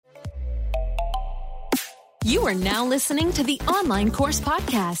You are now listening to the Online Course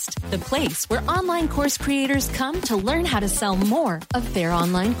Podcast, the place where online course creators come to learn how to sell more of their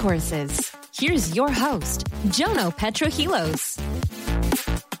online courses. Here's your host, Jono Petrohilos.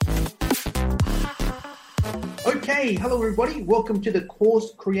 Okay, hello everybody. Welcome to the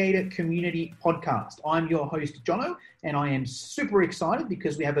Course Creator Community Podcast. I'm your host, Jono, and I am super excited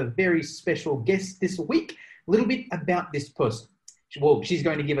because we have a very special guest this week. A little bit about this person. Well, she's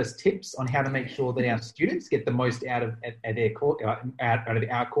going to give us tips on how to make sure that our students get the most out of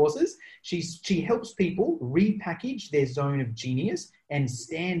our courses. She helps people repackage their zone of genius and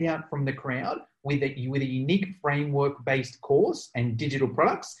stand out from the crowd with a unique framework-based course and digital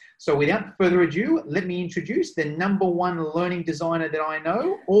products. So without further ado, let me introduce the number one learning designer that I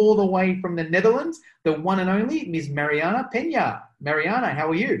know, all the way from the Netherlands, the one and only Ms. Mariana Pena. Mariana, how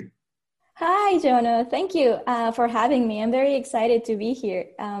are you? Hi, Jono. Thank you for having me. I'm very excited to be here.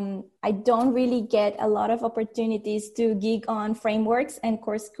 I don't really get a lot of opportunities to geek on frameworks and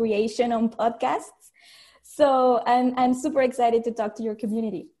course creation on podcasts. So I'm super excited to talk to your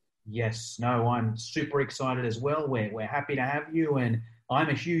community. Yes, no, I'm super excited as well. We're happy to have you, and I'm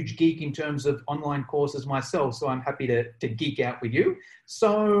a huge geek in terms of online courses myself, so I'm happy to geek out with you.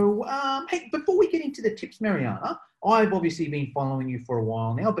 So, hey, before we get into the tips, Mariana, I've obviously been following you for a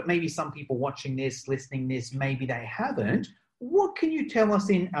while now, but maybe some people watching this, listening this, maybe they haven't. What can you tell us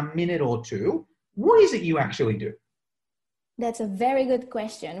in a minute or two? What is it you actually do? That's a very good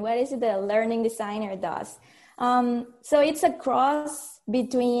question. What is it that a learning designer does? So it's a cross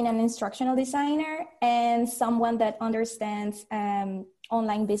between an instructional designer and someone that understands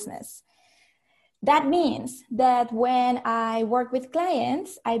online business. That means that when I work with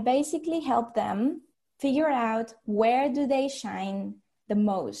clients, I basically help them figure out where do they shine the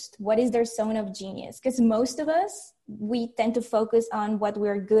most? What is their zone of genius? Because most of us, we tend to focus on what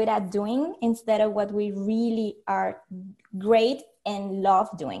we're good at doing instead of what we really are great and love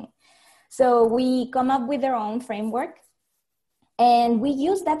doing. So we come up with our own framework, and we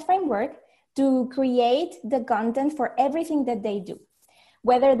use that framework to create the content for everything that they do.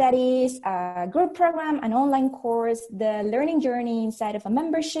 Whether that is a group program, an online course, the learning journey inside of a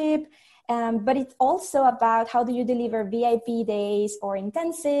membership, but it's also about how do you deliver VIP days or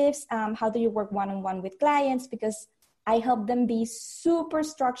intensives, how do you work one-on-one with clients, because I help them be super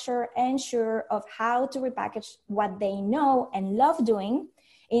structured and sure of how to repackage what they know and love doing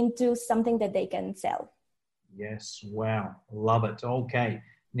into something that they can sell. Yes, wow, love it. Okay,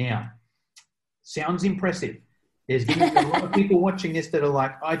 now, sounds impressive. There's going to be a lot of people watching this that are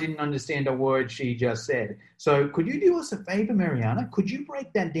like, I didn't understand a word she just said. So could you do us a favor, Mariana? Could you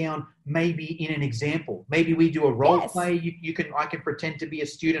break that down maybe in an example? Maybe we do a role play. I can pretend to be a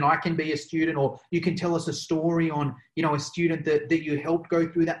student. I can be a student, or you can tell us a story on, a student that you helped go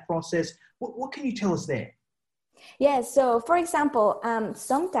through that process. What can you tell us there? Yeah, so for example,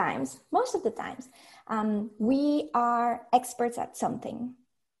 sometimes, most of the times, we are experts at something.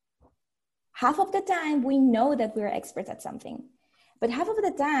 Half of the time, we know that we're experts at something. But half of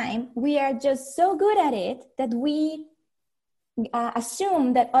the time, we are just so good at it that we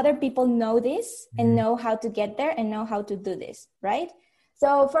assume that other people know this and know how to get there and know how to do this, right?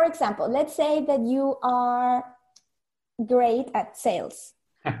 So for example, let's say that you are great at sales.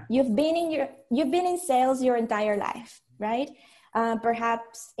 You've been in sales your entire life, right?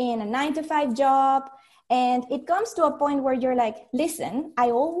 Perhaps in a 9-to-5 job. And it comes to a point where you're like, listen, I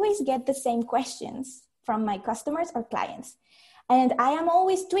always get the same questions from my customers or clients. And I am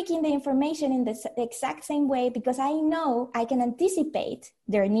always tweaking the information in the exact same way because I know I can anticipate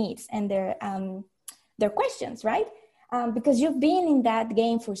their needs and their questions, right? Because you've been in that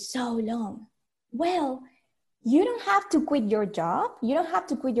game for so long. Well, you don't have to quit your job. You don't have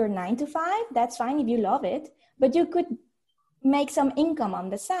to quit your 9-to-5. That's fine if you love it. But you could make some income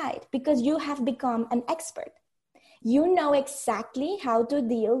on the side because you have become an expert. You know exactly how to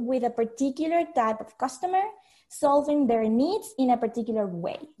deal with a particular type of customer, solving their needs in a particular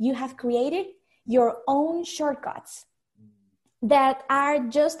way. You have created your own shortcuts that are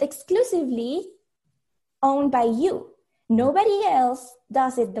just exclusively owned by you. Nobody else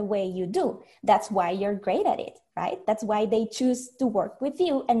does it the way you do. That's why you're great at it, right? That's why they choose to work with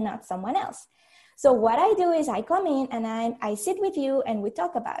you and not someone else. So what I do is I come in and I sit with you and we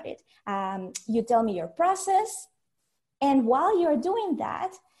talk about it. You tell me your process. And while you're doing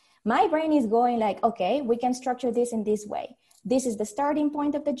that, my brain is going like, okay, we can structure this in this way. This is the starting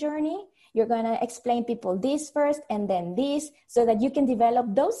point of the journey. You're going to explain people this first and then this so that you can develop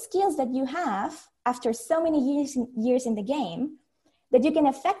those skills that you have after so many years in the game, that you can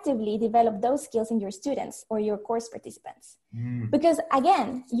effectively develop those skills in your students or your course participants. Because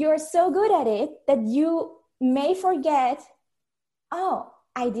again, you're so good at it that you may forget, oh,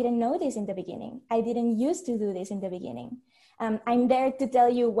 I didn't know this in the beginning. I didn't used to do this in the beginning. I'm there to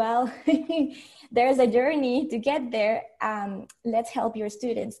tell you, well, there's a journey to get there. Let's help your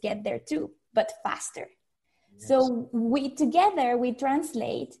students get there too, but faster. Yes. So we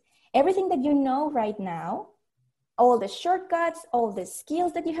translate everything that you know right now, all the shortcuts, all the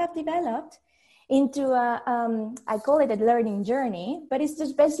skills that you have developed into I call it a learning journey, but it's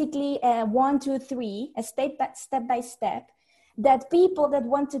just basically a 1, 2, 3, a step by step, that people that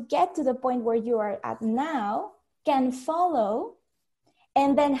want to get to the point where you are at now can follow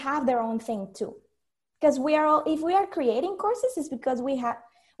and then have their own thing too. Because if we are creating courses, it's because we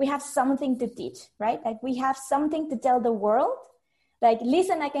have something to teach, right? Like we have something to tell the world, like,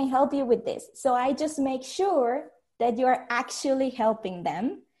 listen, I can help you with this. So I just make sure that you're actually helping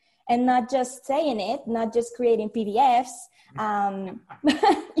them and not just saying it, not just creating PDFs, and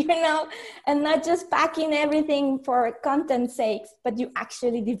not just packing everything for content's sake, but you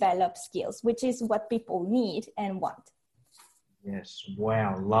actually develop skills, which is what people need and want. Yes.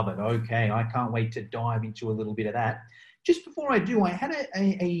 Wow. Love it. Okay. I can't wait to dive into a little bit of that. Just before I do, I had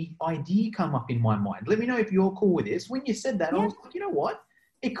a idea come up in my mind. Let me know if you're cool with this. When you said that, I was like, you know what?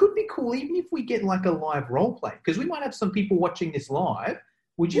 It could be cool even if we get like a live role play, because we might have some people watching this live.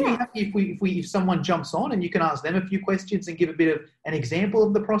 Would you be happy if someone jumps on and you can ask them a few questions and give a bit of an example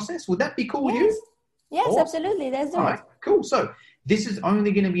of the process? Would that be cool with you? Yes, awesome. Absolutely. Let's do it. All right, cool. So this is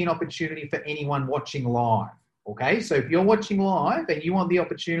only going to be an opportunity for anyone watching live. Okay, so if you're watching live and you want the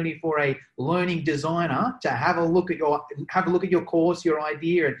opportunity for a learning designer to have a look at your course, your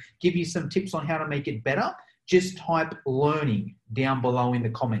idea, and give you some tips on how to make it better, just type learning down below in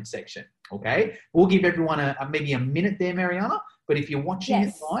the comment section. Okay, we'll give everyone maybe a minute there, Mariana. But if you're watching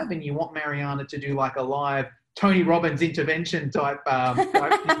it live and you want Mariana to do like a live Tony Robbins intervention type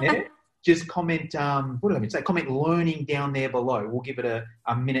thing there, just comment, comment learning down there below. We'll give it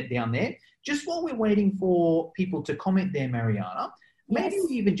a minute down there. Just while we're waiting for people to comment there, Mariana, maybe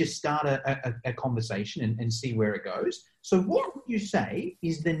we even just start a conversation and see where it goes. So what would you say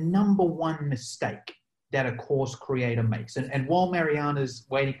is the number one mistake that a course creator makes? And while Mariana's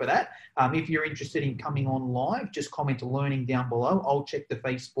waiting for that, if you're interested in coming on live, just comment learning down below. I'll check the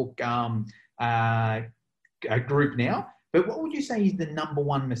Facebook group now. But what would you say is the number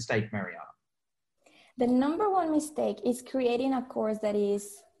one mistake, Mariana? The number one mistake is creating a course that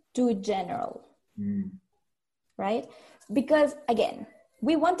is too general, right? Because again,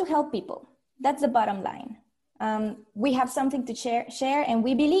 we want to help people. That's the bottom line. We have something to share, and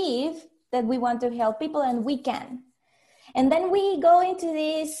we believe that we want to help people, and we can. And then we go into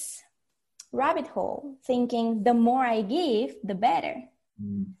this rabbit hole thinking the more I give, the better.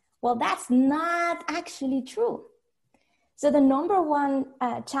 Well, that's not actually true. So the number one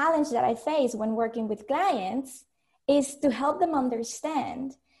challenge that I face when working with clients is to help them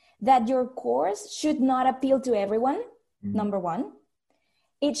understand that your course should not appeal to everyone, number one.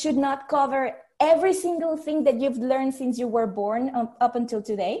 It should not cover every single thing that you've learned since you were born up until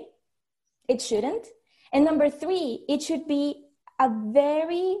today. It shouldn't. And number three, it should be a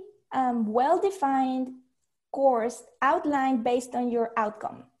very well-defined course outlined based on your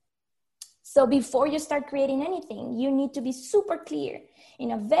outcome. So before you start creating anything, you need to be super clear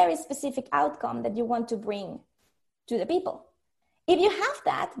in a very specific outcome that you want to bring to the people. If you have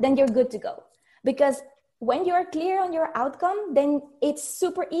that, then you're good to go. Because when you're clear on your outcome, then it's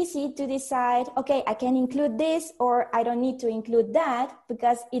super easy to decide, okay, I can include this or I don't need to include that,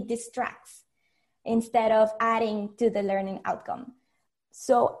 because it distracts instead of adding to the learning outcome.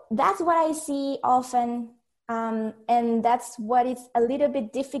 So that's what I see often. And that's what it's a little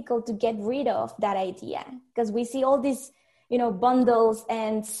bit difficult to get rid of, that idea, because we see all these, bundles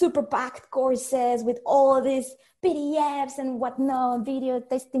and super packed courses with all these PDFs and whatnot, video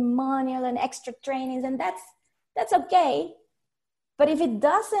testimonial and extra trainings, and that's okay. But if it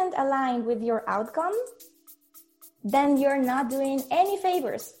doesn't align with your outcome, then you're not doing any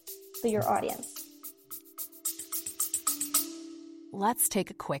favors to your audience. Let's take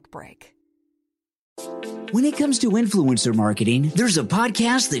a quick break. When it comes to influencer marketing, there's a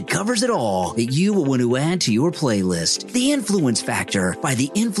podcast that covers it all that you will want to add to your playlist. The Influence Factor by the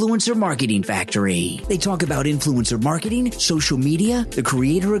Influencer Marketing Factory. They talk about influencer marketing, social media, the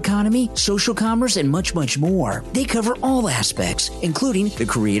creator economy, social commerce, and much, much more. They cover all aspects, including the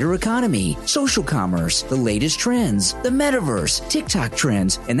creator economy, social commerce, the latest trends, the metaverse, TikTok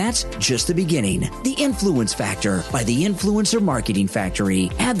trends, and that's just the beginning. The Influence Factor by the Influencer Marketing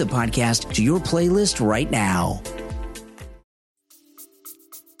Factory. Add the podcast to your playlist right now.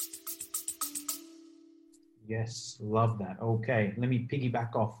 Yes, love that. Okay, let me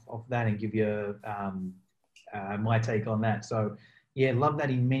piggyback off that and give you my take on that. So yeah, love that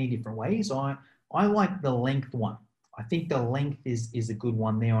in many different ways. I like the length one. I think the length is a good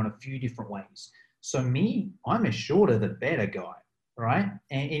one there on a few different ways. So me, I'm a shorter the better guy, right?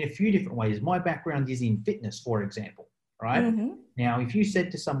 And in a few different ways. My background is in fitness, for example, right? Mm-hmm. Now, if you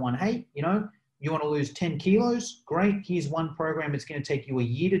said to someone, hey, you know, you want to lose 10 kilos? Great. Here's one program. It's going to take you a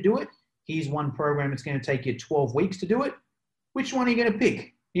year to do it. Here's one program. It's going to take you 12 weeks to do it. Which one are you going to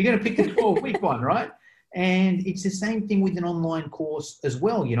pick? You're going to pick the 12-week one, right? And it's the same thing with an online course as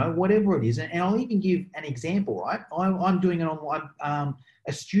well, you know, whatever it is. And I'll even give an example, right? I'm doing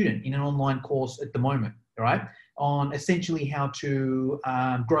a student in an online course at the moment, right? On essentially how to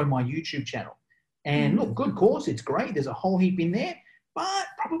grow my YouTube channel. And look, good course. It's great. There's a whole heap in there, but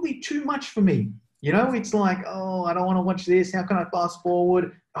probably too much for me. You know, it's like, oh, I don't want to watch this. How can I fast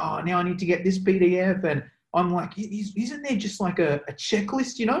forward? Oh, now I need to get this PDF. And I'm like, isn't there just like a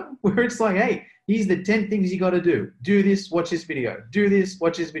checklist, you know, where it's like, hey, here's the 10 things you got to do. Do this, watch this video. Do this,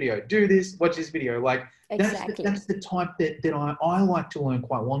 watch this video. Do this, watch this video. Like, exactly. That's the type that I like to learn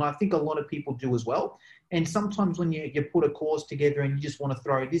quite well. And I think a lot of people do as well. And sometimes when you put a course together and you just want to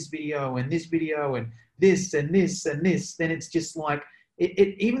throw this video and this video and this and this and this, then it's just like,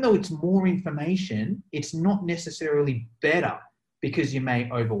 even though it's more information, it's not necessarily better, because you may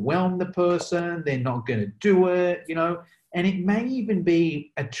overwhelm the person, they're not going to do it, you know, and it may even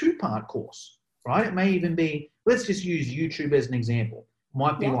be a 2-part course, right? It may even be, let's just use YouTube as an example.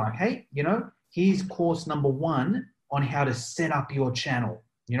 Might be like, hey, you know, here's course number 1 on how to set up your channel.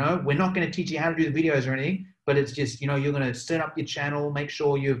 You know, we're not going to teach you how to do the videos or anything, but it's just, you know, you're going to set up your channel, make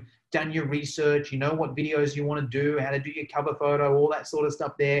sure you've done your research, you know what videos you want to do, how to do your cover photo, all that sort of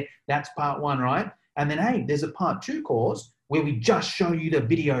stuff there. That's part 1, right? And then, hey, there's a part 2 course where we just show you the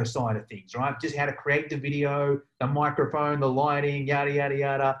video side of things, right? Just how to create the video, the microphone, the lighting, yada, yada,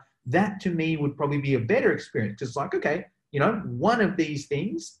 yada. That to me would probably be a better experience, because it's like, okay, you know, one of these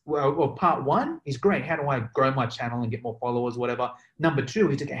things, or part 1 is great. How do I grow my channel and get more followers, whatever? Number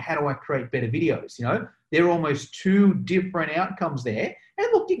 2 is, okay, how do I create better videos? You know, there are almost 2 different outcomes there. And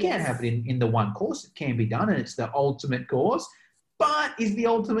look, you can have it in the one course. It can be done, and it's the ultimate course. But is the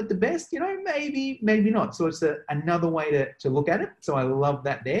ultimate the best? You know, maybe not. So it's another way to look at it. So I love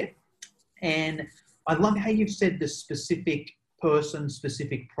that there. And I love how you've said the specific person,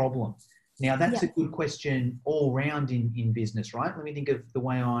 specific problem. Now, that's a good question all round in business, right? Let me think of the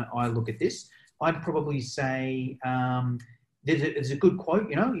way I look at this. I'd probably say there's a good quote,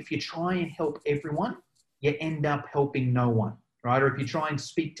 you know, if you try and help everyone, you end up helping no one, right? Or if you try and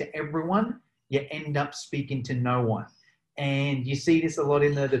speak to everyone, you end up speaking to no one. And you see this a lot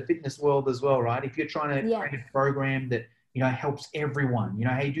in the fitness world as well, right? If you're trying to create a program that, you know, helps everyone, you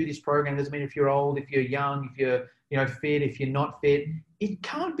know, hey, do this program. Doesn't matter if you're old, if you're young, if you're, you know, fit, if you're not fit. It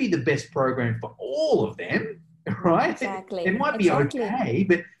can't be the best program for all of them, right? Exactly. It might be okay,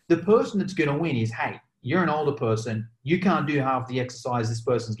 but the person that's going to win is, hey, you're an older person. You can't do half the exercise this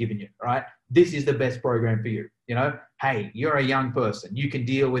person's given you, right? This is the best program for you. You know, hey, you're a young person. You can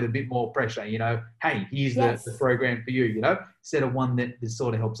deal with a bit more pressure, you know. Hey, here's the program for you, you know, instead of one that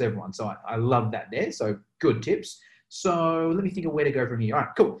sort of helps everyone. So I love that there. So good tips. So let me think of where to go from here. All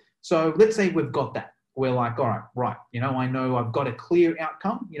right, cool. So let's say we've got that. We're like, all right, you know, I know I've got a clear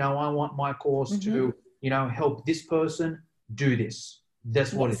outcome. You know, I want my course to, you know, help this person do this.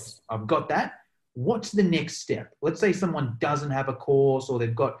 That's what it is. I've got that. What's the next step? Let's say someone doesn't have a course, or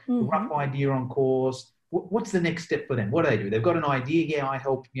they've got a rough idea on course. What's the next step for them? What do? They've got an idea. Yeah, I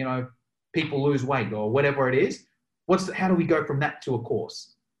help, you know, people lose weight or whatever it is. How do we go from that to a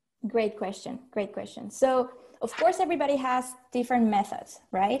course? Great question. So, of course, everybody has different methods,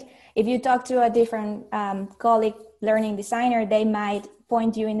 right? If you talk to a different colleague, learning designer, they might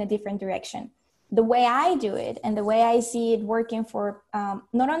point you in a different direction. The way I do it and the way I see it working for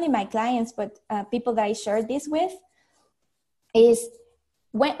not only my clients, but people that I share this with is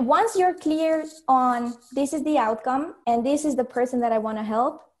once you're clear on this is the outcome and this is the person that I want to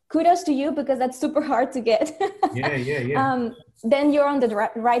help, kudos to you, because that's super hard to get. Yeah. Then you're on the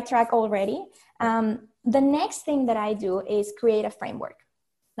right track already. The next thing that I do is create a framework.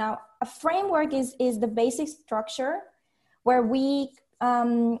 Now, a framework is the basic structure where we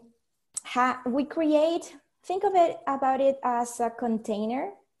create, think about it as a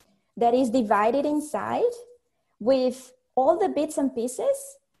container that is divided inside with all the bits and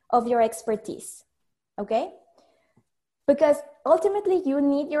pieces of your expertise, okay? Because ultimately you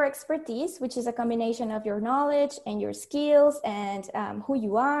need your expertise, which is a combination of your knowledge and your skills and who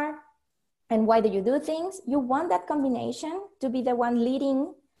you are and why do you do things. You want that combination to be the one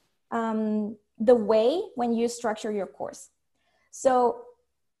leading the way when you structure your course. So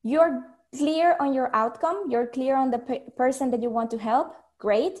your clear on your outcome, you're clear on the person that you want to help,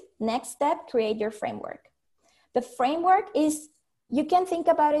 great. Next step, create your framework. The framework is, you can think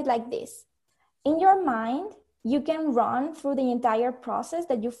about it like this. In your mind, you can run through the entire process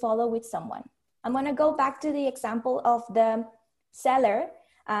that you follow with someone. I'm going to go back to the example of the seller,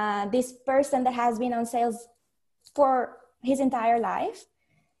 this person that has been on sales for his entire life.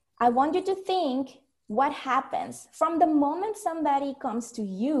 I want you to think what happens from the moment somebody comes to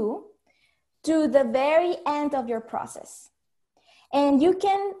you to the very end of your process. And you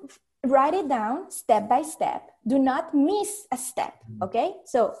can write it down step by step. Do not miss a step, okay?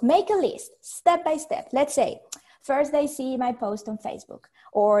 So make a list, step by step. Let's say, first they see my post on Facebook,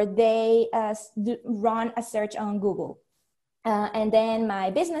 or they run a search on Google. And then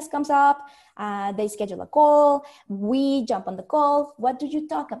my business comes up, they schedule a call, we jump on the call. What do you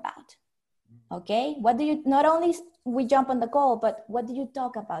talk about? Okay, not only we jump on the call, but what do you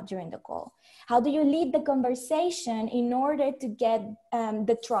talk about during the call? How do you lead the conversation in order to get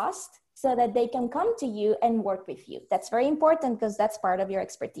the trust so that they can come to you and work with you? That's very important because that's part of your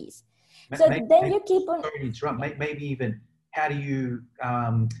expertise. So then you keep on. Sorry to interrupt. Maybe even how do you,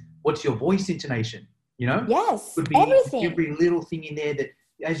 what's your voice intonation? You know? Yes, could be everything. Every little thing in there that,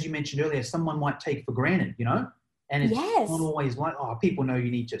 as you mentioned earlier, someone might take for granted, you know? And it's not always like, oh, people know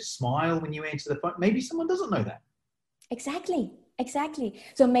you need to smile when you answer the phone. Maybe someone doesn't know that. Exactly.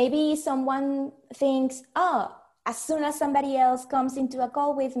 So maybe someone thinks, oh, as soon as somebody else comes into a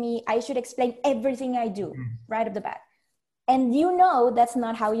call with me, I should explain everything I do right off the bat. And you know that's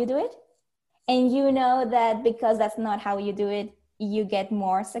not how you do it. And you know that because that's not how you do it, you get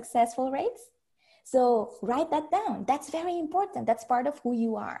more successful rates. So write that down. That's very important. That's part of who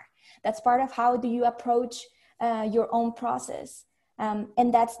you are. That's part of how do you approach your own process.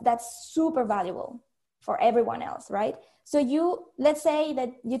 And that's super valuable for everyone else, right? So let's say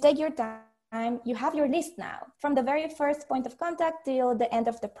that you take your time, you have your list now from the very first point of contact till the end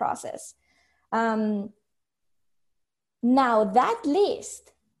of the process. Now that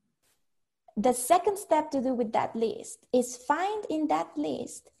list, the second step to do with that list is find in that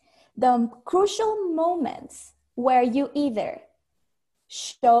list the crucial moments where you either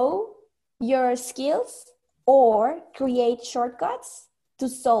show your skills or create shortcuts to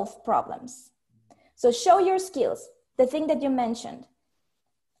solve problems. So show your skills, the thing that you mentioned.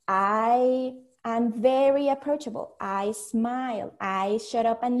 I am very approachable. I smile. I shut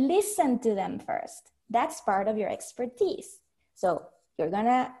up and listen to them first. That's part of your expertise. So you're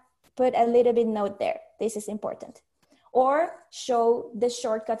gonna put a little bit note there. This is important. Or show the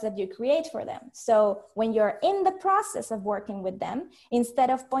shortcuts that you create for them. So when you're in the process of working with them, instead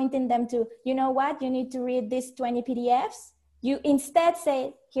of pointing them to, you know what, you need to read these 20 PDFs, you instead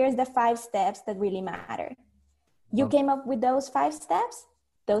say, here's the 5 steps that really matter. You came up with those 5 steps.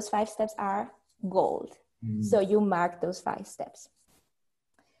 Those 5 steps are gold. So you mark those 5 steps.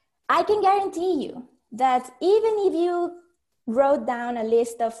 I can guarantee you that even if you wrote down a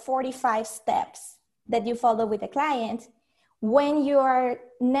list of 45 steps that you follow with a client, when you are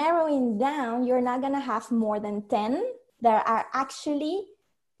narrowing down, you're not going to have more than 10 that are actually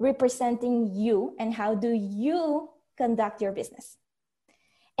representing you and how do you conduct your business.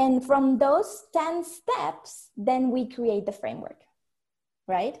 And from those 10 steps, then we create the framework,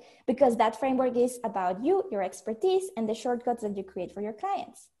 right? Because that framework is about you, your expertise, and the shortcuts that you create for your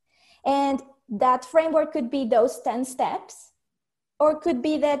clients. And that framework could be those 10 steps, or it could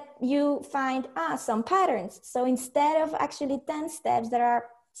be that you find some patterns. So instead of actually 10 steps, there are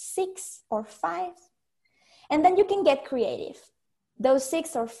 6 or 5. And then you can get creative. Those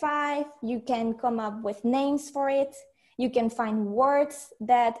 6 or 5, you can come up with names for it. You can find words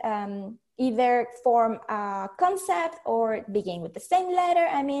that either form a concept or begin with the same letter.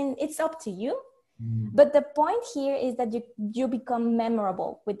 I mean, it's up to you. But the point here is that you become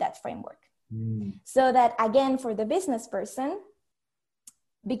memorable with that framework. So that, again, for the business person,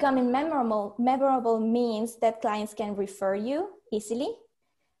 becoming memorable means that clients can refer you easily.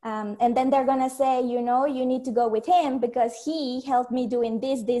 And then they're going to say, you know, you need to go with him because he helped me doing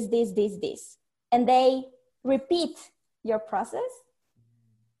this. And they repeat your process,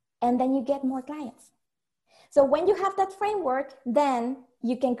 and then you get more clients. So when you have that framework, then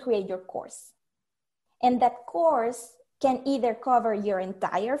you can create your course. And that course can either cover your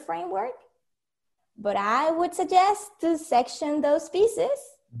entire framework, but I would suggest to section those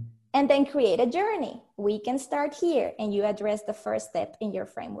pieces and then create a journey. We can start here, and you address the first step in your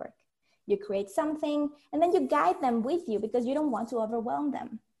framework. You create something, and then you guide them with you because you don't want to overwhelm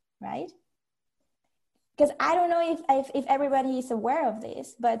them, right? Because I don't know if everybody is aware of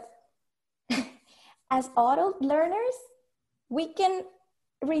this, but as adult learners, we can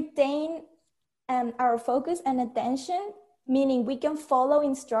retain our focus and attention, meaning we can follow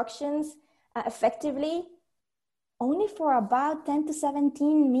instructions effectively only for about 10 to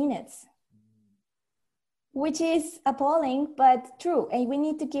 17 minutes, which is appalling, but true. And we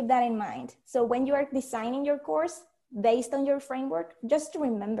need to keep that in mind. So when you are designing your course based on your framework, just to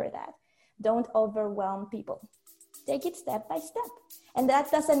remember that. Don't overwhelm people. Take it step by step. And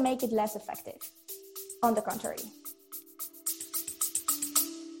that doesn't make it less effective. On the contrary.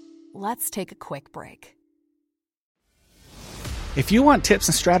 Let's take a quick break. If you want tips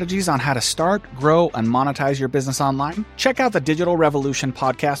and strategies on how to start, grow, and monetize your business online, check out the Digital Revolution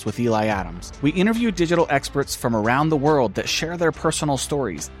podcast with Eli Adams. We interview digital experts from around the world that share their personal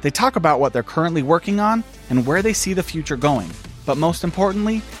stories. They talk about what they're currently working on and where they see the future going. But most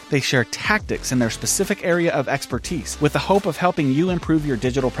importantly, they share tactics in their specific area of expertise with the hope of helping you improve your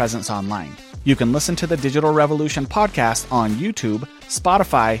digital presence online. You can listen to the Digital Revolution podcast on YouTube,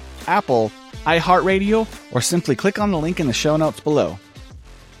 Spotify, Apple, iHeartRadio, or simply click on the link in the show notes below.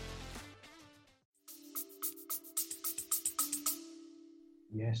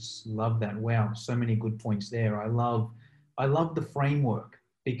 Yes, love that. Wow, so many good points there. I love the framework,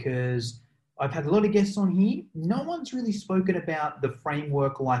 because I've had a lot of guests on here. No one's really spoken about the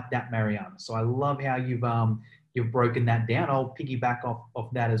framework like that, Mariana. So I love how you've broken that down. I'll piggyback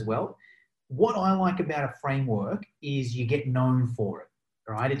off that as well. What I like about a framework is you get known for it,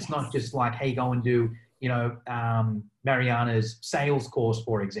 right? It's not just like, hey, go and do, Mariana's sales course,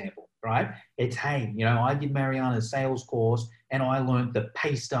 for example, right? It's, hey, I did Mariana's sales course and I learned the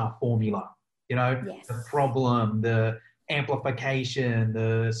Paystar formula, the problem, the amplification,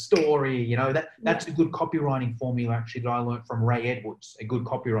 the story, that's a good copywriting formula actually that I learned from Ray Edwards, a good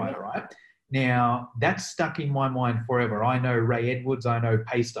copywriter, right? Now, that's stuck in my mind forever. I know Ray Edwards, I know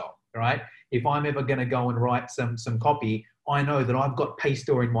Paystar, right? If I'm ever going to go and write some copy, I know that I've got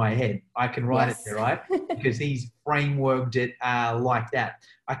Paystar in my head. I can write it there, right? Because he's frameworked it like that.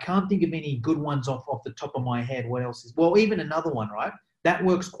 I can't think of any good ones off the top of my head. What else is? Well, even another one, right? That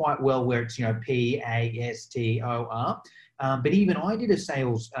works quite well where it's, PASTOR. But even I did a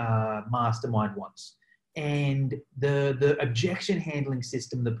sales mastermind once. And the objection handling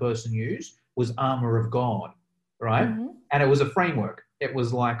system the person used was Armor of God, right? Mm-hmm. And it was a framework. It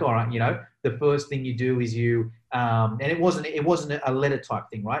was like, all right, the first thing you do is you, and it wasn't a letter type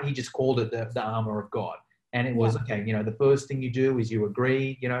thing, right? He just called it the Armor of God. And it was, okay, the first thing you do is you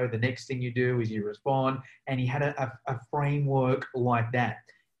agree, the next thing you do is you respond. And he had a framework like that.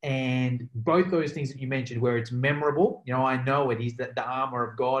 And both those things that you mentioned where it's memorable, I know it, he's the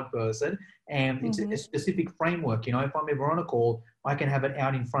Armor of God person. And it's a specific framework, if I'm ever on a call, I can have it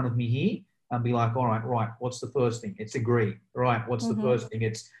out in front of me here and be like, all right, what's the first thing? It's agree. Right, what's the first thing?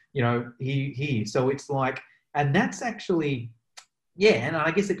 It's, he. So it's like, and that's actually, and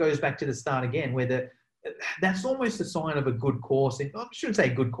I guess it goes back to the start again, where that's almost a sign of a good course. I shouldn't say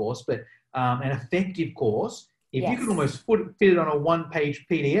good course, but an effective course. If you could almost fit it on a one-page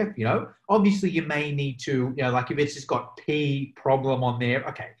PDF, obviously you may need to, like if it's just got P problem on there,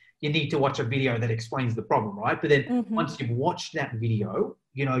 okay, you need to watch a video that explains the problem, right? But then once you've watched that video,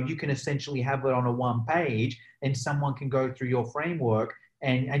 you can essentially have it on a one page and someone can go through your framework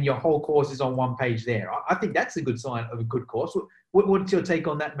and your whole course is on one page there. I think that's a good sign of a good course. What's your take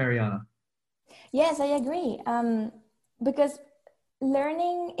on that, Mariana? Yes, I agree. Because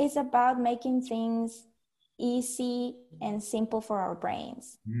learning is about making things easy and simple for our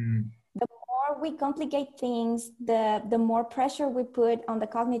brains. The more we complicate things, the more pressure we put on the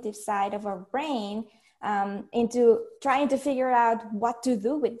cognitive side of our brain into trying to figure out what to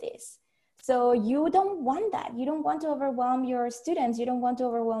do with this. So you don't want that. You don't want to overwhelm your students. You don't want to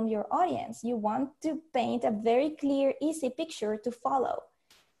overwhelm your audience. You want to paint a very clear, easy picture to follow.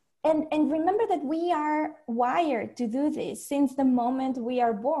 And remember that we are wired to do this since the moment we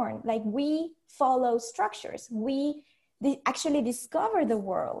are born. Like, we follow structures. We actually discover the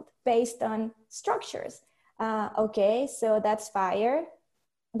world based on structures. Okay, so that's fire.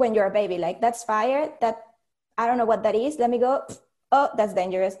 When you're a baby, like, that's fire. That, I don't know what that is. Let me go. Oh, that's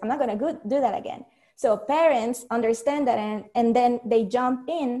dangerous. I'm not going to do that again. So parents understand that, and then they jump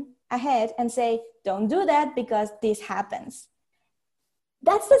in ahead and say, don't do that because this happens.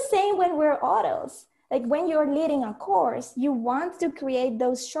 That's the same when we're adults. Like, when you're leading a course, you want to create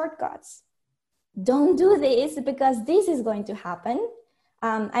those shortcuts. Don't do this because this is going to happen.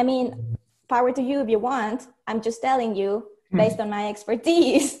 I mean, power to you if you want. I'm just telling you, based on my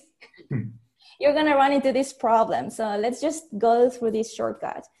expertise, you're going to run into this problem. So let's just go through this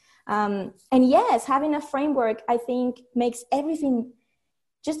shortcut. And yes, having a framework, I think, makes everything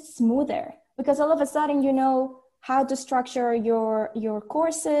just smoother, because all of a sudden, how to structure your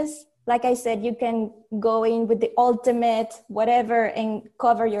courses. Like I said, you can go in with the ultimate whatever and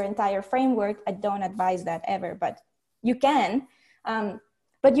cover your entire framework. I don't advise that ever, but you can.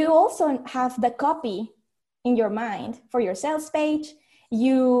 But you also have the copy in your mind for your sales page.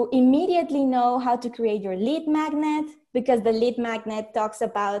 You immediately know how to create your lead magnet, because the lead magnet talks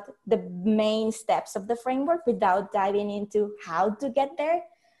about the main steps of the framework without diving into how to get there.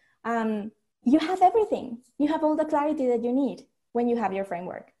 You have everything. You have all the clarity that you need when you have your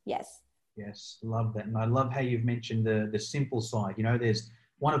framework. Yes. Yes, love that. And I love how you've mentioned the simple side. You know, there's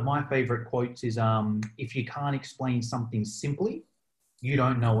one of my favorite quotes is, if you can't explain something simply, you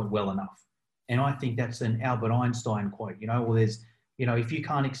don't know it well enough. And I think that's an Albert Einstein quote, you know, or there's, you know, if you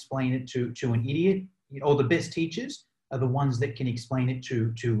can't explain it to an idiot, or the best teachers are the ones that can explain it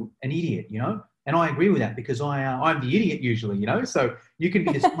to an idiot, you know. And I agree with that, because I'm the idiot usually, you know. So you can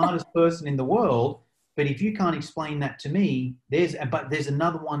be the smartest person in the world, but if you can't explain that to me, there's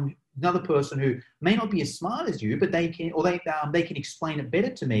another person who may not be as smart as you, but they can explain it better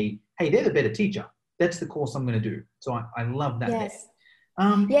to me. Hey, they're the better teacher. That's the course I'm going to do. So I love that. Yes.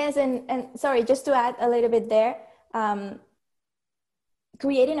 Yes, and sorry, just to add a little bit there.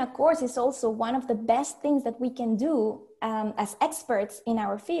 Creating a course is also one of the best things that we can do as experts in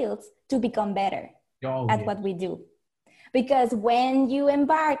our fields to become better at what we do. Because when you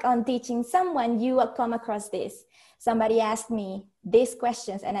embark on teaching someone, you will come across this. Somebody asked me these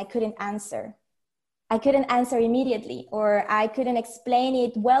questions and I couldn't answer. I couldn't answer immediately, or I couldn't explain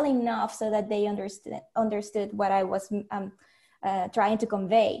it well enough so that they understood what I was trying to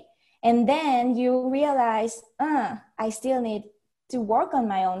convey. And then you realize, I still need to work on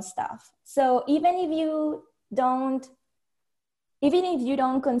my own stuff. So even if you don't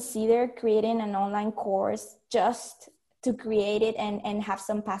consider creating an online course just to create it and have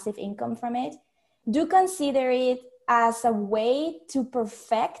some passive income from it, do consider it as a way to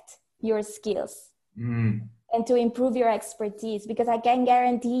perfect your skills and to improve your expertise, because I can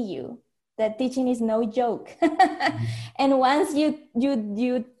guarantee you that teaching is no joke. And once you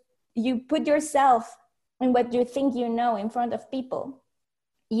put yourself and what you think you know in front of people,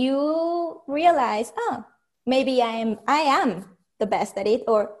 you realize, maybe I am the best at it,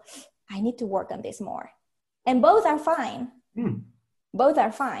 or I need to work on this more. And both are fine. Both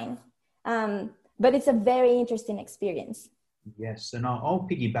are fine. But it's a very interesting experience. Yes, and I'll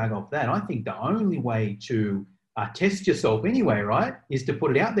piggyback off that. I think the only way to test yourself anyway, right, is to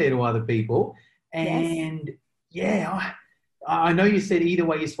put it out there to other people. And I know you said either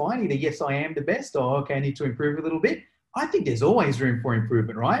way is fine. Either yes, I am the best, or okay, I need to improve a little bit. I think there's always room for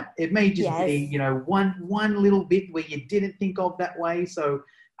improvement, right? It may just be, you know, one little bit where you didn't think of that way. So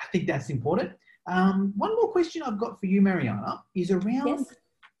I think that's important. One more question I've got for you, Mariana, is around,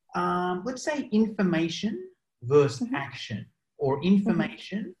 let's say, information versus action, or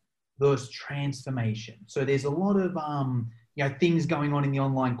information versus transformation. So there's a lot of, things going on in the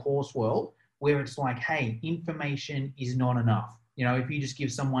online course world where it's like, hey, information is not enough. You know, if you just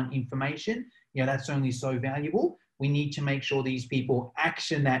give someone information, you know, that's only so valuable. We need to make sure these people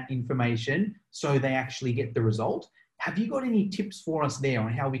action that information so they actually get the result. Have you got any tips for us there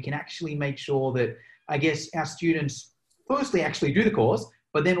on how we can actually make sure that, I guess, our students firstly actually do the course,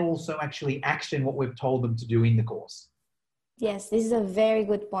 but then also actually action what we've told them to do in the course? Yes, this is a very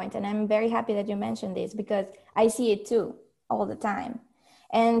good point. And I'm very happy that you mentioned this, because I see it too all the time.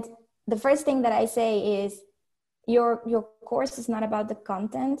 And the first thing that I say is, your course is not about the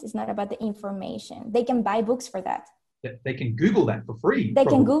content. It's not about the information. They can buy books for that. They can Google that for free. They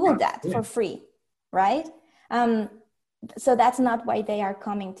can Google that for free, right? So that's not why they are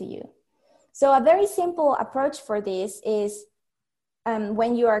coming to you. So a very simple approach for this is,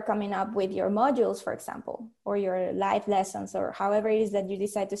 when you are coming up with your modules, for example, or your live lessons, or however it is that you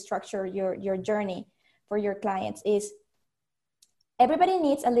decide to structure your journey for your clients, is everybody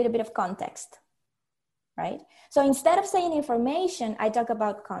needs a little bit of context, right? So instead of saying information, I talk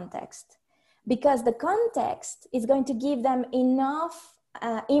about context, because the context is going to give them enough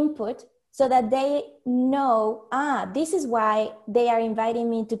input so that they know, this is why they are inviting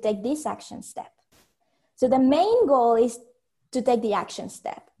me to take this action step. So the main goal is to take the action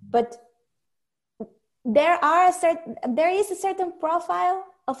step, but there is a certain profile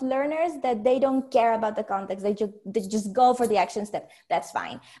of learners that they don't care about the context. They just go for the action step. That's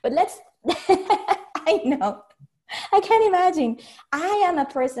fine. But I know, I can imagine. I am a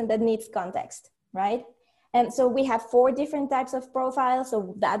person that needs context, right? And so we have 4 different types of profiles.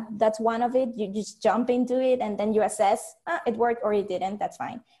 So that's one of it. You just jump into it and then you assess, it worked or it didn't. That's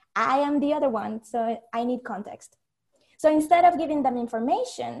fine. I am the other one. So I need context. So instead of giving them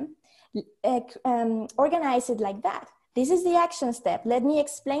information, organize it like that. This is the action step. Let me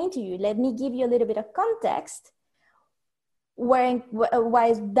explain to you. Let me give you a little bit of context why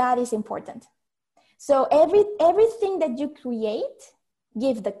that is important. So everything that you create,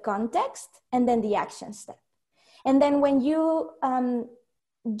 give the context and then the action step. And then when you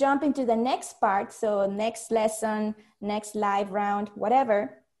jump into the next part, so next lesson, next live round,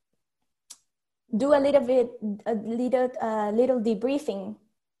 whatever, do a little debriefing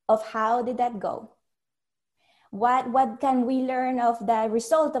of how did that go? What can we learn of the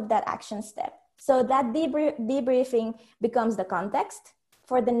result of that action step? So that debriefing becomes the context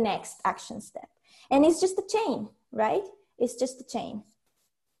for the next action step. And it's just a chain, right? It's just a chain.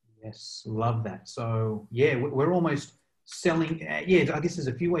 Yes, love that. So yeah, we're almost selling. I guess there's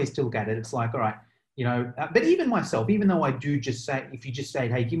a few ways to look at it. It's like, all right, but even myself, even though I do just say, if you just say,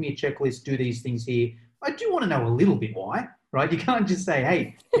 hey, give me a checklist, do these things here, I do want to know a little bit why, right? You can't just say,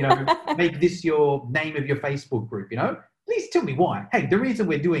 hey, make this your name of your Facebook group, please tell me why. Hey, the reason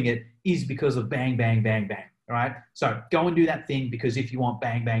we're doing it is because of bang, bang, bang, bang. All right. So go and do that thing, because if you want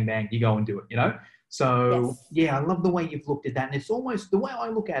bang, bang, bang, you go and do it, So yes. Yeah, I love the way you've looked at that. And it's almost the way I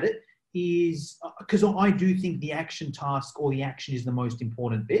look at it is because I do think the action task or the action is the most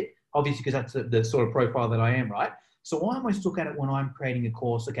important bit, obviously, because that's the sort of profile that I am, right? So I almost look at it when I'm creating a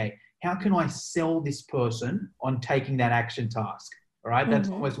course, okay, how can I sell this person on taking that action task? All right. That's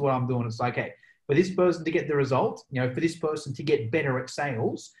almost what I'm doing. It's like, okay, for this person to get the result, for this person to get better at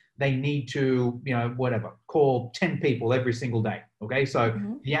sales, they need to, call 10 people every single day. Okay. So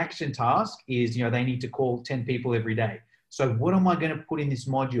the action task is, they need to call 10 people every day. So what am I going to put in this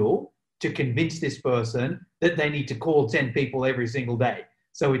module to convince this person that they need to call 10 people every single day?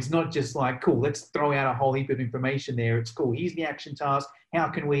 So it's not just like, cool, let's throw out a whole heap of information there. It's cool. Here's the action task. How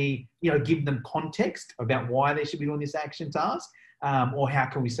can we, give them context about why they should be doing this action task? Or how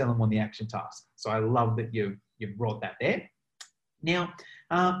can we sell them on the action task? So I love that you brought that there. Now,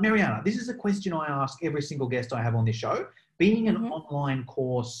 Mariana, this is a question I ask every single guest I have on this show. Being an online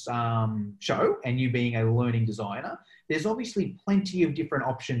course show and you being a learning designer, there's obviously plenty of different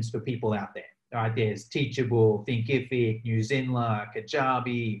options for people out there. All right, there's Teachable, Thinkific, Newsela,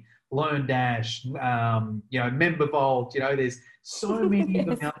 Kajabi, LearnDash, MemberVault. There's so many of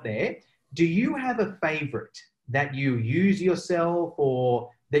them out there. Do you have a favorite that you use yourself or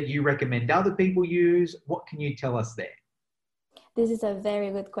that you recommend other people use? What can you tell us there? This is a very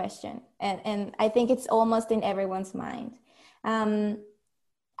good question. And I think it's almost in everyone's mind.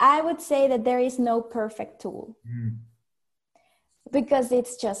 I would say that there is no perfect tool because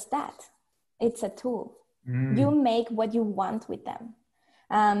it's just that. It's a tool. You make what you want with them.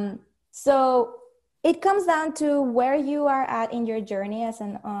 So it comes down to where you are at in your journey as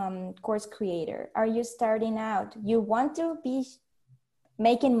an course creator. Are you starting out? You want to be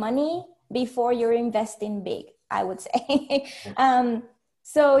making money before you're investing big, I would say.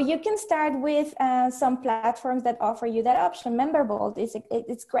 So you can start with some platforms that offer you that option. MemberVault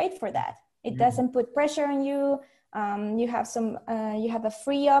it's great for that. It doesn't put pressure on you. You have a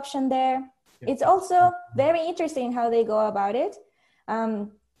free option there. It's also very interesting how they go about it.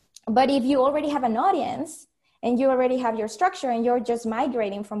 But if you already have an audience and you already have your structure and you're just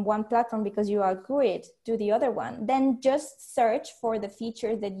migrating from one platform because you outgrew it to the other one, then just search for the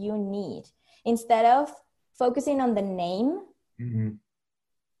features that you need. Instead of focusing on the name,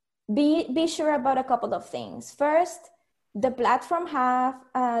 be sure about a couple of things. First, does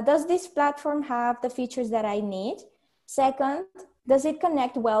this platform have the features that I need? Second, does it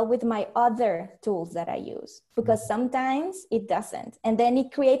connect well with my other tools that I use? Because sometimes it doesn't. And then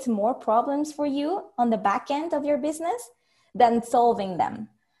it creates more problems for you on the back end of your business than solving them.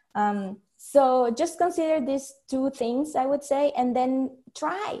 So just consider these two things, I would say, and then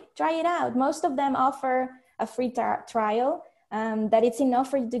try it out. Most of them offer a free trial that it's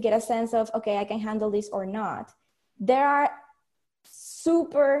enough for you to get a sense of, okay, I can handle this or not. There are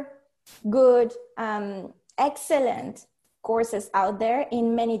super good, excellent courses out there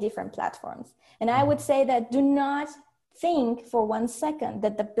in many different platforms. And I would say that do not think for 1 second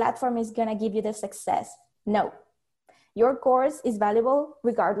that the platform is going to give you the success. No, your course is valuable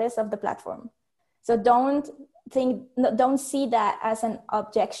regardless of the platform. So don't see that as an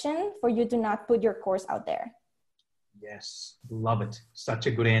objection for you to not put your course out there. Yes, love it. Such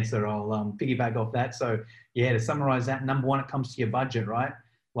a good answer. I'll piggyback off that. So yeah, to summarize that, number one, it comes to your budget, right?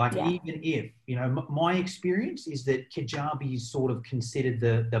 Like even if, my experience is that Kajabi is sort of considered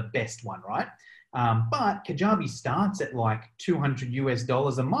the best one, right? But Kajabi starts at like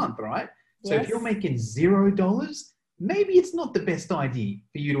 $200 a month, right? So if you're making $0, maybe it's not the best idea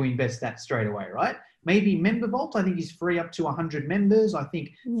for you to invest that straight away, right? maybe MemberVault, I think is free up to 100 members. I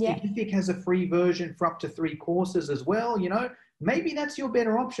think Yeah. Thinkific has a free version for up to 3 courses as well. Maybe that's your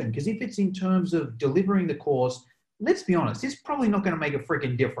better option, because if it's in terms of delivering the course, let's be honest, it's probably not going to make a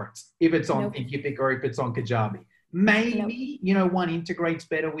freaking difference if it's on Thinkific or if it's on Kajabi. Maybe, one integrates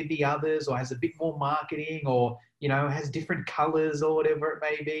better with the others, or has a bit more marketing, or, has different colors or whatever it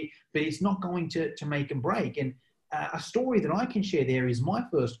may be, but it's not going to make and break. And a story that I can share there is my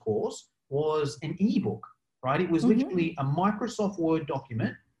first course was an ebook, right? It was literally a Microsoft Word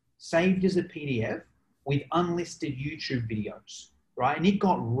document saved as a PDF with unlisted YouTube videos, right? And it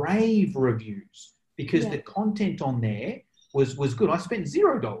got rave reviews because the content on there was good. I spent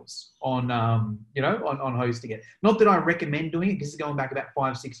 $0 on hosting it. Not that I recommend doing it, because it's going back about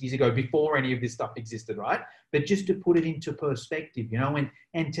 5-6 years ago, before any of this stuff existed, right? But just to put it into perspective,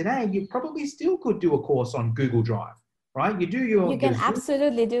 and today you probably still could do a course on Google Drive, right? You can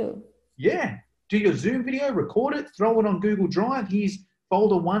absolutely do. Yeah. Do your Zoom video, record it, throw it on Google Drive. Here's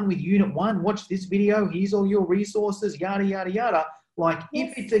folder 1 with unit 1. Watch this video. Here's all your resources, yada, yada, yada.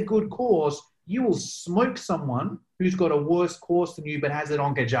 If it's a good course, you will smoke someone who's got a worse course than you but has it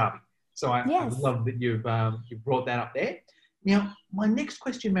on Kajabi. So I love that you've brought that up there. Now, my next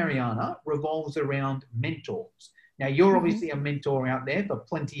question, Mariana, revolves around mentors. Now, you're obviously a mentor out there for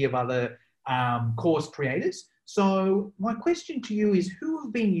plenty of other course creators. So my question to you is, who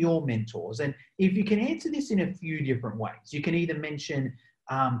have been your mentors? And if you can answer this in a few different ways, you can either mention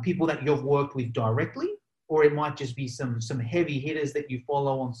people that you've worked with directly, or it might just be some heavy hitters that you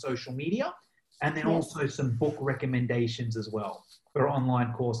follow on social media, and then also some book recommendations as well for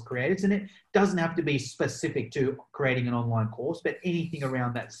online course creators. And it doesn't have to be specific to creating an online course, but anything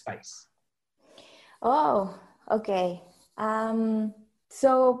around that space. Oh, okay.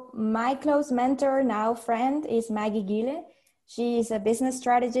 So my close mentor, now friend, is Maggie Gille. She's a business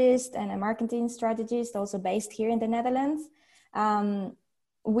strategist and a marketing strategist, also based here in the Netherlands.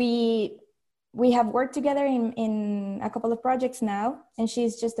 We have worked together in a couple of projects now, and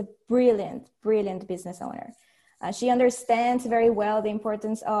she's just a brilliant business owner. She understands very well the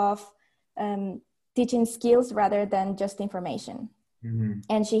importance of teaching skills rather than just information.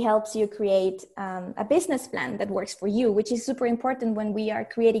 And she helps you create a business plan that works for you, which is super important when we are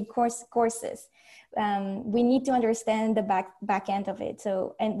creating courses. We need to understand the back end of it.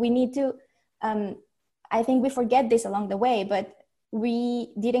 So, and we need to, I think we forget this along the way, but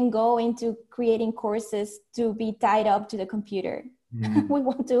we didn't go into creating courses to be tied up to the computer. We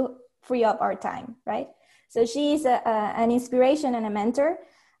want to free up our time, right? So she's an inspiration and a mentor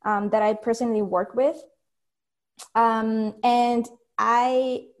that I personally work with. And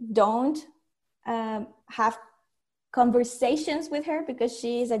I don't have conversations with her because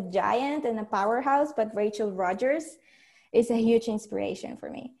she is a giant and a powerhouse, but Rachel Rogers is a huge inspiration for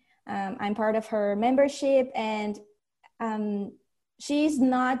me. I'm part of her membership, and she's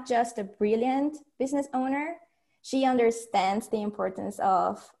not just a brilliant business owner. She understands the importance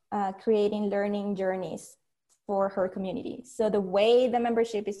of creating learning journeys for her community. So the way the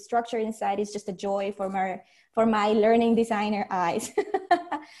membership is structured inside is just a joy for my learning designer eyes.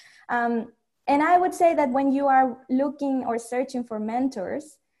 And I would say that when you are looking or searching for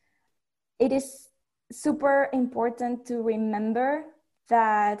mentors, it is super important to remember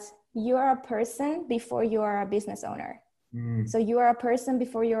that you are a person before you are a business owner. So you are a person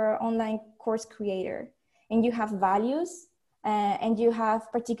before you're an online course creator, and you have values and you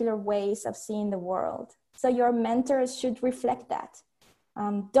have particular ways of seeing the world. So your mentors should reflect that.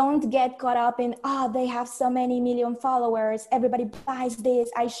 Don't get caught up in, they have so many million followers, everybody buys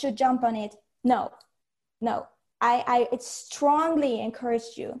this, I should jump on it. No. I strongly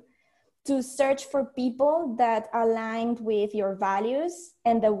encourage you to search for people that are aligned with your values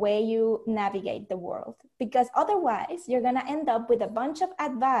and the way you navigate the world. Because otherwise, you're going to end up with a bunch of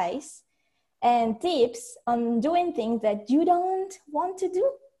advice and tips on doing things that you don't want to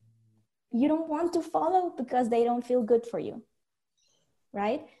do. You don't want to follow because they don't feel good for you,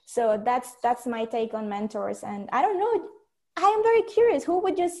 right? So that's my take on mentors. And I don't know, I am very curious. Who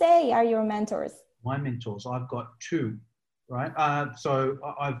would you say are your mentors? My mentors, I've got 2. Right. So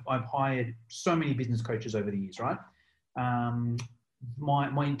I've hired so many business coaches over the years, right?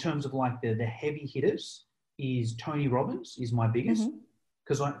 My in terms of like the heavy hitters is Tony Robbins is my biggest,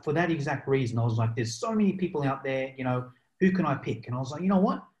 because for that exact reason, I was like, there's so many people out there, who can I pick? And I was like, you know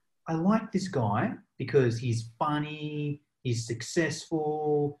what? I like this guy because he's funny, he's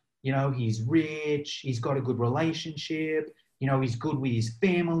successful, he's rich, he's got a good relationship, he's good with his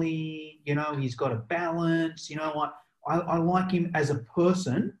family, he's got a balance, I like him as a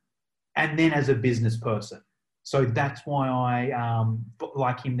person and then as a business person. So that's why I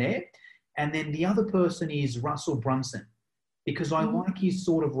like him there. And then the other person is Russell Brunson, because I like his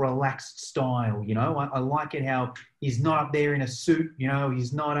sort of relaxed style. You know, I like it how he's not up there in a suit. You know,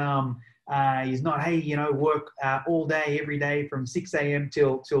 he's not hey, you know, work all day every day from 6 a.m.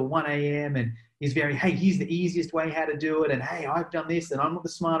 till 1 a.m. and he's very, hey, here's the easiest way how to do it, and hey, I've done this and I'm not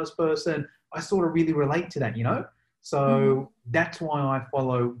the smartest person. I sort of really relate to that, you know. So that's why I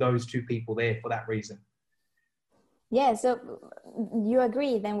follow those two people there, for that reason. Yeah, so you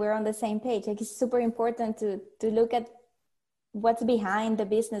agree, then we're on the same page. Like, it's super important to look at what's behind the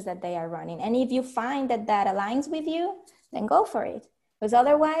business that they are running. And if you find that aligns with you, then go for it. Because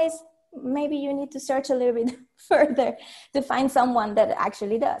otherwise, maybe you need to search a little bit further to find someone that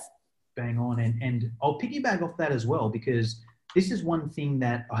actually does. Bang on. And I'll piggyback off that as well, because this is one thing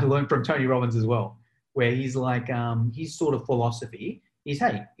that I learned from Tony Robbins as well, where he's like, his sort of philosophy is,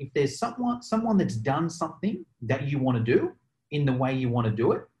 hey, if there's someone that's done something that you want to do in the way you want to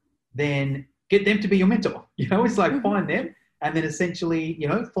do it, then get them to be your mentor. You know, it's like find them and then essentially, you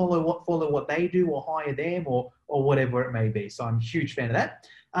know, follow what they do or hire them or whatever it may be. So I'm a huge fan of that.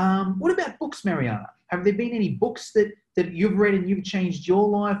 What about books, Mariana? Have there been any books that you've read and you've changed your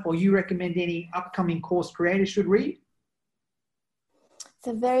life, or you recommend any upcoming course creators should read? It's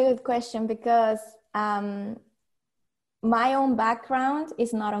a very good question, because my own background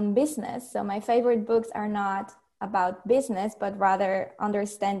is not on business. So my favorite books are not about business, but rather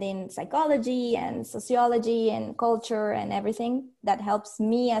understanding psychology and sociology and culture and everything that helps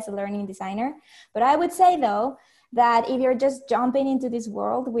me as a learning designer. But I would say, though, that if you're just jumping into this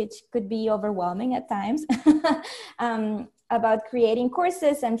world, which could be overwhelming at times, about creating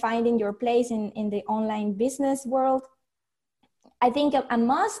courses and finding your place in the online business world, I think a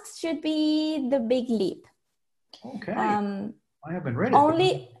must should be The Big Leap. Okay. I haven't read it.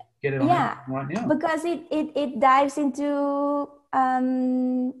 Only, get it on right now. Because it dives into a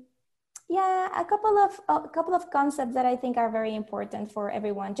couple of concepts that I think are very important for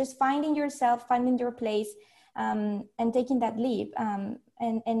everyone. Just finding yourself, finding your place, and taking that leap,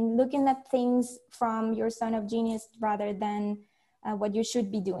 and looking at things from your zone of genius rather than what you should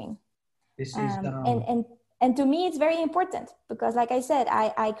be doing. This is and to me, it's very important because, like I said,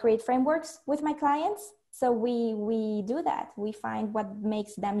 I create frameworks with my clients. So we do that. We find what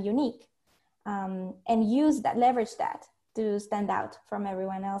makes them unique, and leverage that to stand out from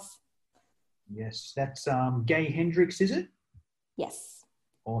everyone else. Yes, that's Gay Hendricks, is it? Yes.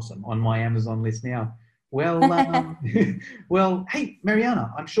 Awesome. On my Amazon list now. Well, well, hey,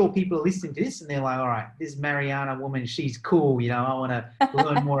 Mariana, I'm sure people are listening to this and they're like, all right, this Mariana woman, she's cool. You know, I want to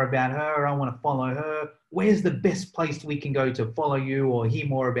learn more about her. I want to follow her. Where's the best place we can go to follow you or hear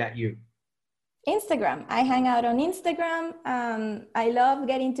more about you? Instagram. I hang out on Instagram. I love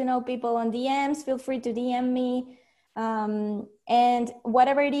getting to know people on DMs. Feel free to DM me. And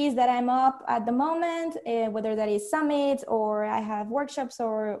whatever it is that I'm up at the moment, whether that is summits or I have workshops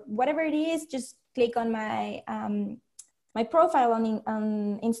or whatever it is, just click on my my profile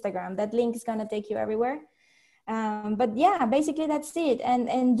on Instagram. That link is gonna take you everywhere. But yeah, basically that's it.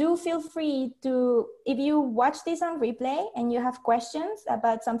 And do feel free to, if you watch this on replay and you have questions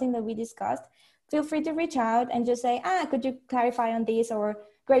about something that we discussed, feel free to reach out and just say, could you clarify on this, or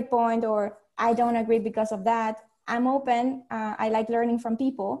great point, or I don't agree because of that. I'm open. I like learning from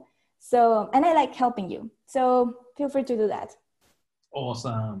people. So, and I like helping you. So feel free to do that.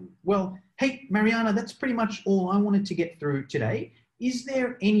 Awesome. Well, hey, Mariana, that's pretty much all I wanted to get through today. Is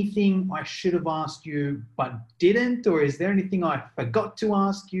there anything I should have asked you but didn't? Or is there anything I forgot to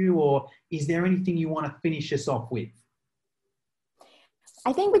ask you? Or is there anything you want to finish us off with?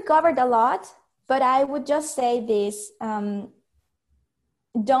 I think we covered a lot, but I would just say this.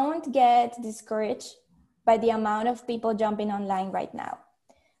 Don't get discouraged by the amount of people jumping online right now,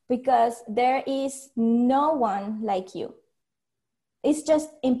 because there is no one like you. It's just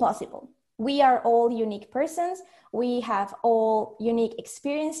impossible. We are all unique persons. We have all unique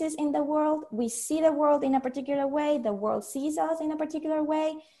experiences in the world. We see the world in a particular way. The world sees us in a particular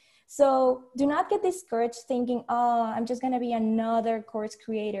way. So do not get discouraged thinking, oh, I'm just going to be another course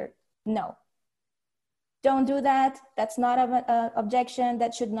creator. No, don't do that. That's not an objection.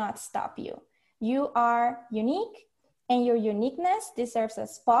 That should not stop you. You are unique, and your uniqueness deserves a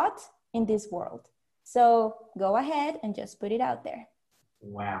spot in this world. So go ahead and just put it out there.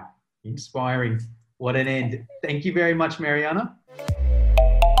 Wow. Inspiring. What an end. Thank you very much, Mariana.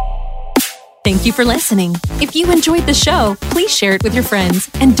 Thank you for listening. If you enjoyed the show, please share it with your friends.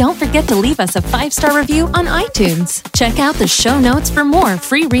 And don't forget to leave us a 5-star review on iTunes. Check out the show notes for more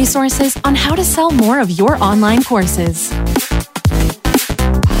free resources on how to sell more of your online courses.